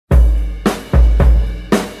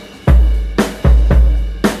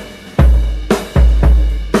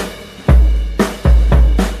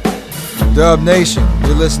Dub Nation,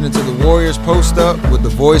 you're listening to the Warriors Post Up with the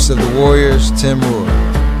voice of the Warriors, Tim Roye.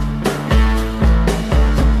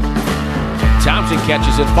 Thompson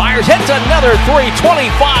catches and fires, hits another 325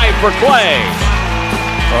 for Clay.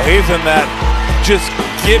 Well, he's in that, just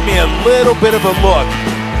give me a little bit of a look,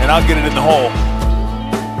 and I'll get it in the hole.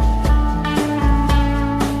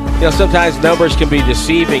 You know, sometimes numbers can be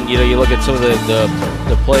deceiving. You know, you look at some of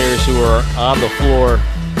the players who are on the floor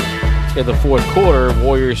in the fourth quarter.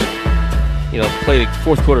 Warriors, you know, played the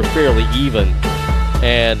fourth quarter fairly even.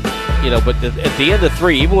 And, you know, but at the end of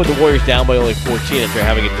three, even with the Warriors down by only 14, after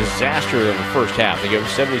having a disaster in the first half, they gave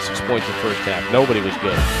 76 points in the first half. Nobody was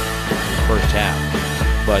good in the first half.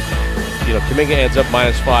 But, you know, Kuminga ends up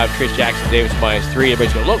 -5, Trace Jackson-Davis -3.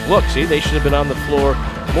 Everybody's going, look, see, they should have been on the floor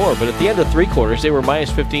more. But at the end of three quarters, they were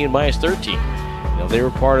 -15, -13. You know, they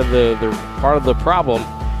were part of the problem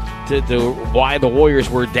to why the Warriors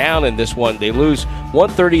were down in this one. They lose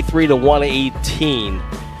 133 to 118.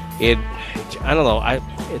 I don't know.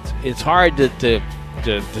 It's hard to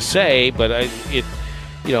say, but it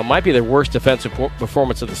might be their worst defensive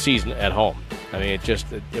performance of the season at home. I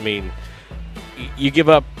mean, you give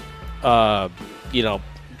up,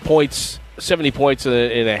 points, 70 points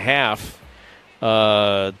in a half.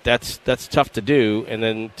 That's tough to do, and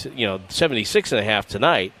then 76 and a half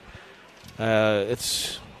tonight. I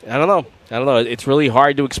don't know. It's really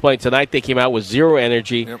hard to explain. Tonight they came out with zero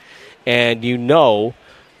energy, yep. And that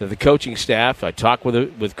the coaching staff. I talked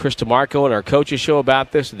with Chris DeMarco and our coaches show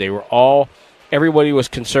about this. Everybody was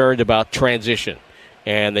concerned about transition,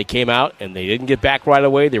 and they came out and they didn't get back right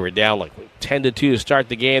away. They were down like 10-2 to start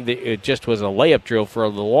the game. It just was a layup drill for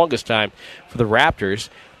the longest time for the Raptors.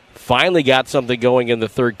 Finally got something going in the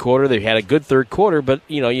third quarter. They had a good third quarter, but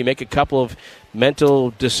you make a couple of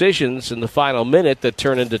mental decisions in the final minute that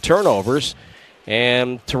turn into turnovers,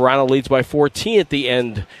 and Toronto leads by 14 at the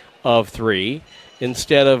end of three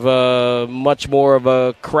instead of much more of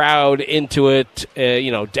a crowd into it,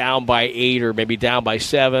 down by 8 or maybe down by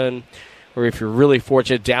 7, or if you're really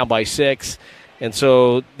fortunate, down by 6. And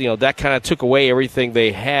so, that kind of took away everything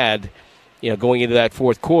they had, going into that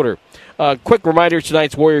fourth quarter. Quick reminder,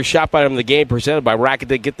 tonight's Warriors Shop Item of the Game presented by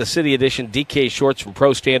Rakuten. Get the City Edition DK shorts from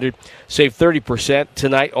Pro Standard. Save 30%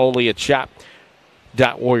 tonight only at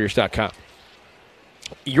shop.warriors.com.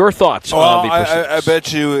 Your thoughts on the I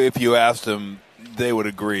bet you if you asked them, they would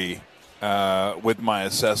agree with my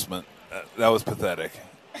assessment. That was pathetic.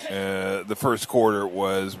 The first quarter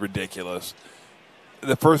was ridiculous.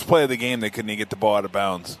 The first play of the game, they couldn't even get the ball out of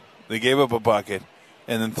bounds. They gave up a bucket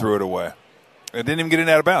and then threw it away. It didn't even get it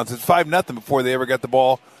out of bounds. It's 5-0 before they ever got the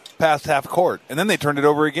ball past half court. And then they turned it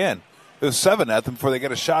over again. It was 7-0 before they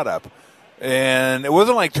got a shot up. And it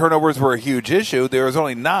wasn't like turnovers were a huge issue. There was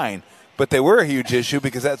only 9. But they were a huge issue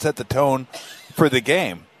because that set the tone for the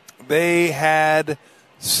game. They had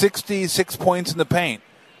 66 points in the paint,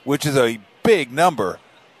 which is a big number.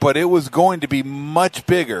 But it was going to be much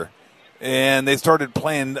bigger. And they started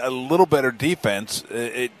playing a little better defense.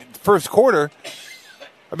 First quarter,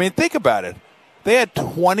 I mean, think about it. They had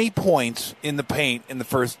 20 points in the paint in the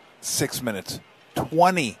first 6 minutes.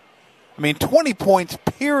 20. I mean, 20 points,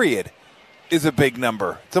 period, is a big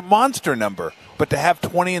number. It's a monster number. But to have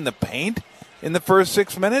 20 in the paint in the first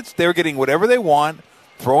 6 minutes, they were getting whatever they want,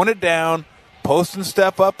 throwing it down, posting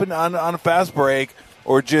stuff up on a fast break,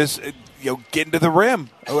 or just getting to the rim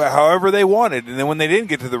however they wanted. And then when they didn't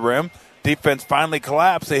get to the rim, defense finally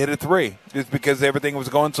collapsed. They hit a 3 just because everything was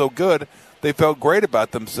going so good. They felt great about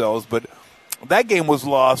themselves, but that game was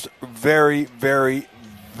lost very, very,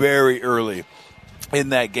 very early in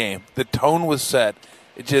that game. The tone was set.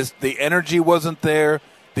 The energy wasn't there.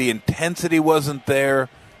 The intensity wasn't there.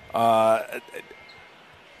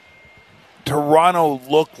 Toronto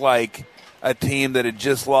looked like a team that had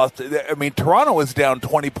just lost. I mean, Toronto was down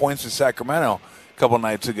 20 points to Sacramento a couple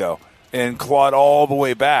nights ago and clawed all the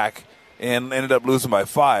way back and ended up losing by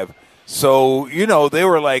 5. So, they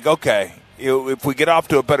were like, okay, if we get off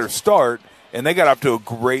to a better start, and they got off to a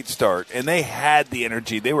great start, and they had the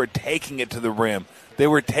energy. They were taking it to the rim. They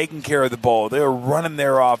were taking care of the ball. They were running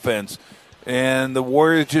their offense, and the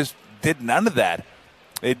Warriors just did none of that.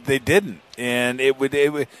 They didn't, and it would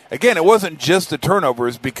again. It wasn't just the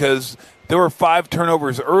turnovers because there were 5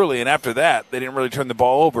 turnovers early, and after that, they didn't really turn the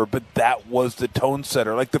ball over. But that was the tone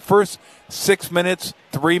setter. Like the first 6 minutes,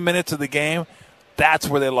 3 minutes of the game, that's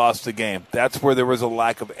where they lost the game. That's where there was a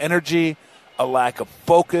lack of energy, a lack of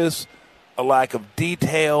focus, a lack of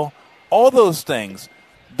detail, all those things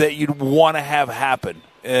that you'd want to have happen,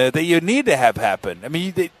 that you need to have happen. I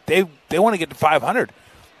mean, they want to get to 500.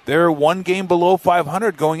 They're one game below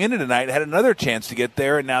 500 going into tonight. Had another chance to get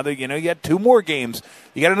there, and now you got two more games.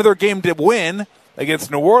 You got another game to win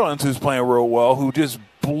against New Orleans, who's playing real well, who just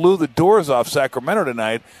blew the doors off Sacramento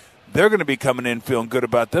tonight. They're going to be coming in feeling good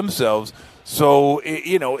about themselves. So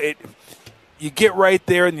you get right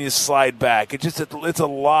there and you slide back. It's a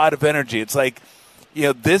lot of energy. It's like,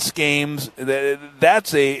 this game's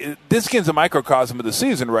a microcosm of the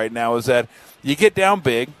season right now. Is that you get down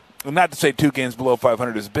big. Not to say 2 games below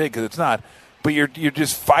 500 is big, because it's not, but you're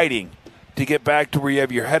just fighting to get back to where you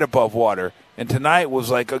have your head above water. And tonight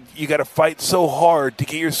was like you got to fight so hard to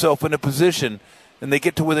get yourself in a position, and they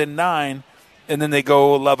get to within 9, and then they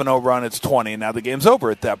go 11-0 run. It's 20, and now the game's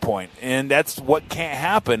over at that point. And that's what can't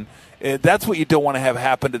happen. That's what you don't want to have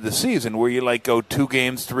happen to the season, where you go 2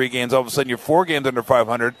 games, 3 games, all of a sudden you're 4 games under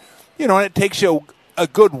 500, and it takes you a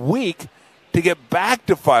good week to get back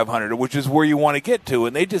to 500, which is where you want to get to,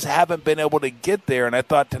 and they just haven't been able to get there. And I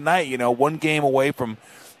thought tonight, 1 game away from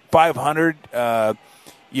 500,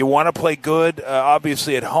 you want to play good,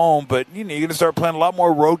 obviously at home, but you're going to start playing a lot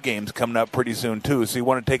more road games coming up pretty soon too. So you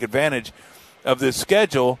want to take advantage of this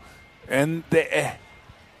schedule, and they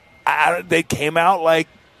came out like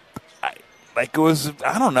it was,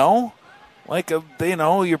 I don't know.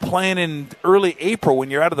 You're playing in early April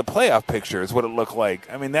when you're out of the playoff picture is what it looked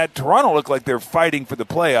like. I mean, that Toronto looked like they're fighting for the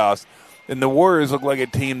playoffs, and the Warriors looked like a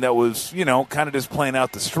team that was, kind of just playing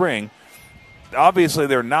out the string. Obviously,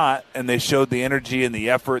 they're not, and they showed the energy and the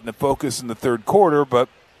effort and the focus in the third quarter, but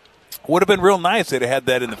would have been real nice if they'd had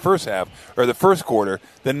that in the first half or the first quarter.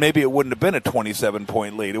 Then maybe it wouldn't have been a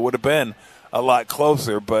 27-point lead. It would have been a lot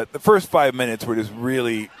closer, but the first 5 minutes were just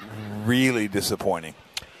really, really disappointing.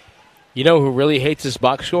 You know who really hates this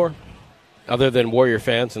box score? Other than Warrior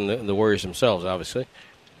fans and the Warriors themselves, obviously.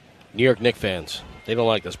 New York Knicks fans. They don't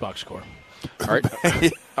like this box score.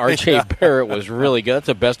 R.J. Barrett was really good. That's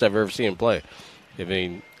the best I've ever seen him play. I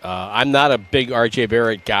mean, I'm not a big R.J.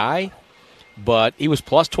 Barrett guy, but he was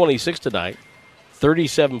plus 26 tonight,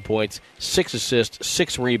 37 points, 6 assists,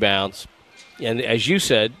 6 rebounds. And as you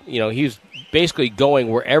said, he's basically going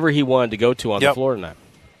wherever he wanted to go to on the floor tonight.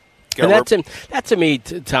 And that to me,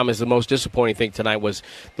 Tom, is the most disappointing thing tonight was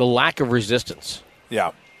the lack of resistance.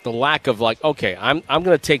 Yeah. The lack of okay, I'm going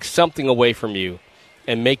to take something away from you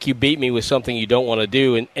and make you beat me with something you don't want to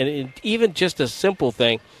do. And even just a simple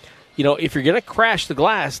thing, if you're going to crash the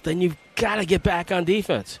glass, then you've got to get back on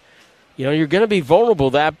defense. You're going to be vulnerable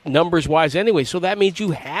that numbers-wise anyway, so that means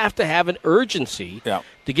you have to have an urgency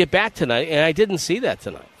to get back tonight, and I didn't see that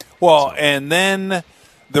tonight. Well, and then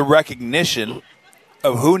the recognition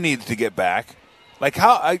of who needs to get back.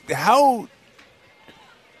 How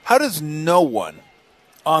does no one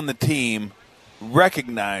on the team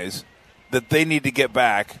recognize that they need to get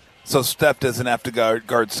back so Steph doesn't have to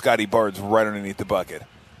guard Scotty Barnes right underneath the bucket?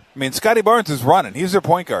 I mean, Scotty Barnes is running. He's their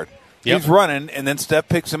point guard. Yep. He's running, and then Steph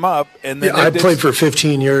picks him up. And then I played for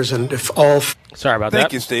 15 years, and if all sorry about that.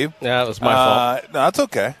 Thank you, Steve. Yeah, that was my fault. No, that's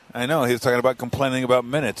okay. I know he was talking about complaining about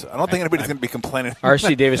minutes. I don't think anybody's going to be complaining.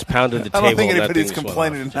 R.C. Davis pounded the table. I don't think anybody's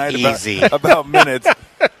complaining tonight about minutes.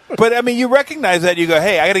 But I mean, you recognize that. You go,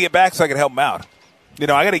 hey, I got to get back so I can help him out.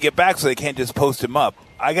 I got to get back so they can't just post him up.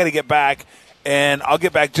 I got to get back, and I'll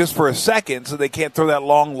get back just for a second so they can't throw that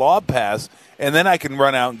long lob pass, and then I can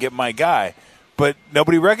run out and get my guy. But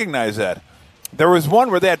nobody recognized that. There was one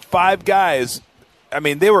where they had 5 guys. I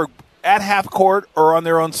mean, they were at half court or on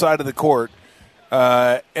their own side of the court,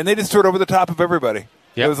 and they just threw it over the top of everybody.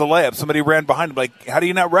 Yep. It was a layup. Somebody ran behind him. How do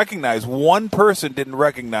you not recognize? One person didn't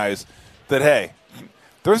recognize that, hey,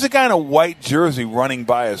 there's a guy in a white jersey running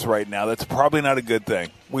by us right now. That's probably not a good thing.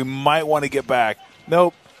 We might want to get back.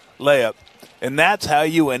 Nope, layup. And that's how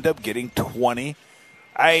you end up getting 20.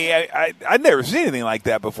 I'd never seen anything like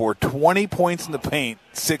that before. 20 points in the paint,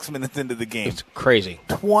 6 minutes into the game. It's crazy.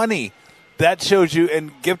 20. That shows you,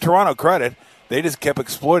 and give Toronto credit, they just kept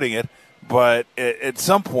exploiting it. But at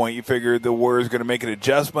some point, you figure the Warriors are going to make an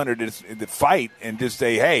adjustment or just fight and just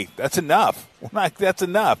say, hey, that's enough. That's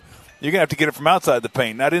enough. You're going to have to get it from outside the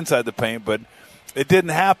paint, not inside the paint. But it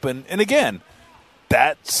didn't happen. And again,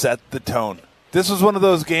 that set the tone. This was one of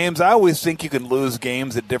those games. I always think you can lose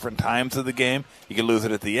games at different times of the game. You can lose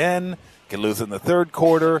it at the end. You can lose it in the third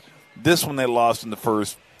quarter. This one they lost in the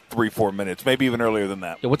first 3-4 minutes, maybe even earlier than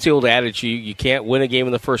that. Yeah, what's the old adage? You can't win a game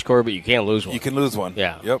in the first quarter, but you can't lose one. You can lose one.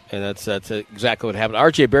 Yeah. Yep. And that's exactly what happened.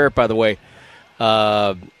 R.J. Barrett, by the way,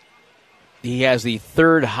 he has the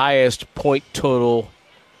third highest point total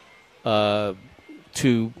for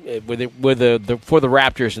the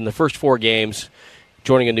Raptors in the first 4 games.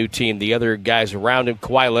 Joining a new team. The other guys around him,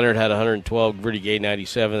 Kawhi Leonard had 112, Rudy Gay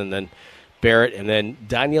 97, and then Barrett, and then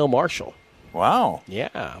Danielle Marshall Wow. Yeah,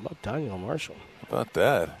 how about Daniel Marshall? How about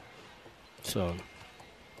that? So,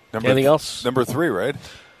 Anything else? Number 3, right?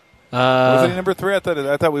 Was he number 3? I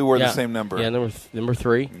thought we wore the same number. Yeah, number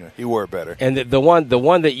 3. Yeah, he wore it better. And the one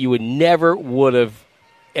that you would have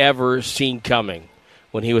ever seen coming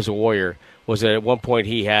when he was a Warrior was that at one point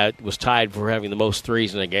he was tied for having the most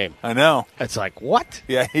threes in a game. I know. It's like, what?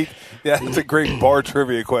 Yeah, that's a great bar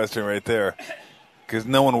trivia question right there, because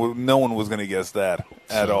no one was going to guess that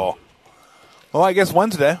at all. Well, I guess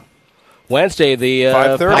Wednesday, the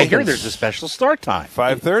 5:30. I hear there's a special start time.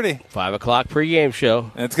 5:30, 5 o'clock pregame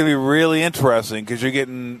show, and it's going to be really interesting because you're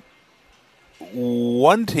getting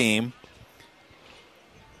one team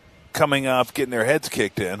coming off getting their heads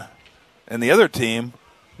kicked in, and the other team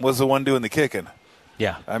was the one doing the kicking.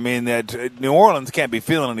 Yeah. I mean, New Orleans can't be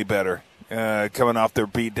feeling any better coming off their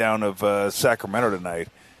beatdown of Sacramento tonight.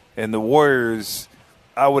 And the Warriors,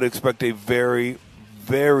 I would expect a very,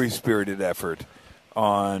 very spirited effort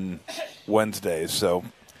on Wednesday. So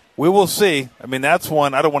we will see. I mean, that's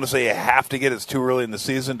one. I don't want to say you have to get it. It's too early in the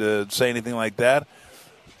season to say anything like that.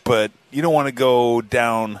 But you don't want to go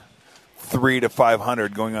down 300 to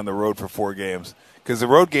 500 going on the road for 4 games, because the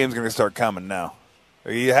road game's going to start coming now.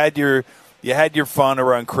 You had your fun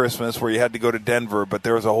around Christmas where you had to go to Denver, but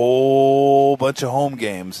there was a whole bunch of home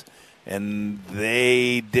games, and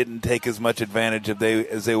they didn't take as much advantage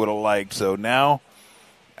as they would have liked. So now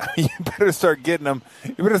you better start getting them.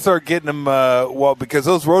 You better start getting them. Because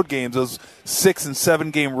those road games, those 6 and 7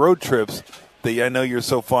 game road trips that I know you're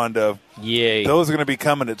so fond of, those are going to be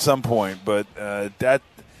coming at some point. But that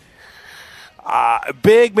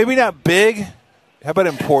big, maybe not big. How about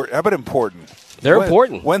important? They're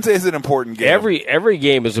important. Wednesday is an important game. Every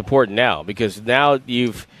game is important now, because now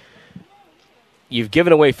you've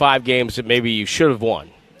given away 5 games that maybe you should have won,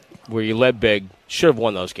 where you led big, should have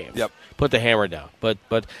won those games. Yep. Put the hammer down. But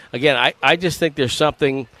again, I just think there's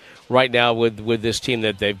something right now with this team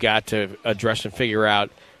that they've got to address and figure out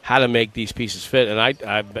how to make these pieces fit. And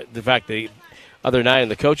the fact that the other night in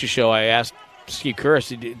the coaches show, I asked Steve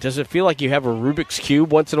Curris, does it feel like you have a Rubik's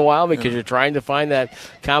Cube once in a while because you're trying to find that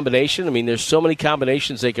combination? I mean, there's so many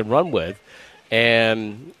combinations they can run with,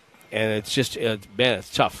 and it's just, man, it's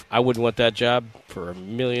tough. I wouldn't want that job for $1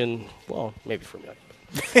 million. Well, maybe for $1 million.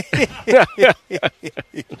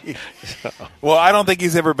 Well, I don't think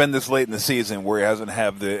he's ever been this late in the season where he hasn't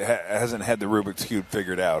had the Rubik's Cube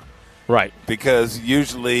figured out. Right. Because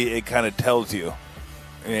usually it kind of tells you,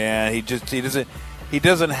 and he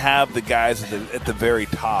doesn't have the guys at the very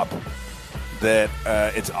top that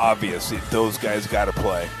it's obvious those guys got to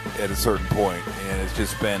play at a certain point, and it's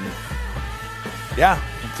just been,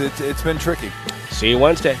 it's been tricky. See you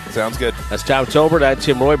Wednesday. Sounds good. That's Tom Tolbert. I'm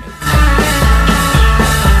Tim Roye.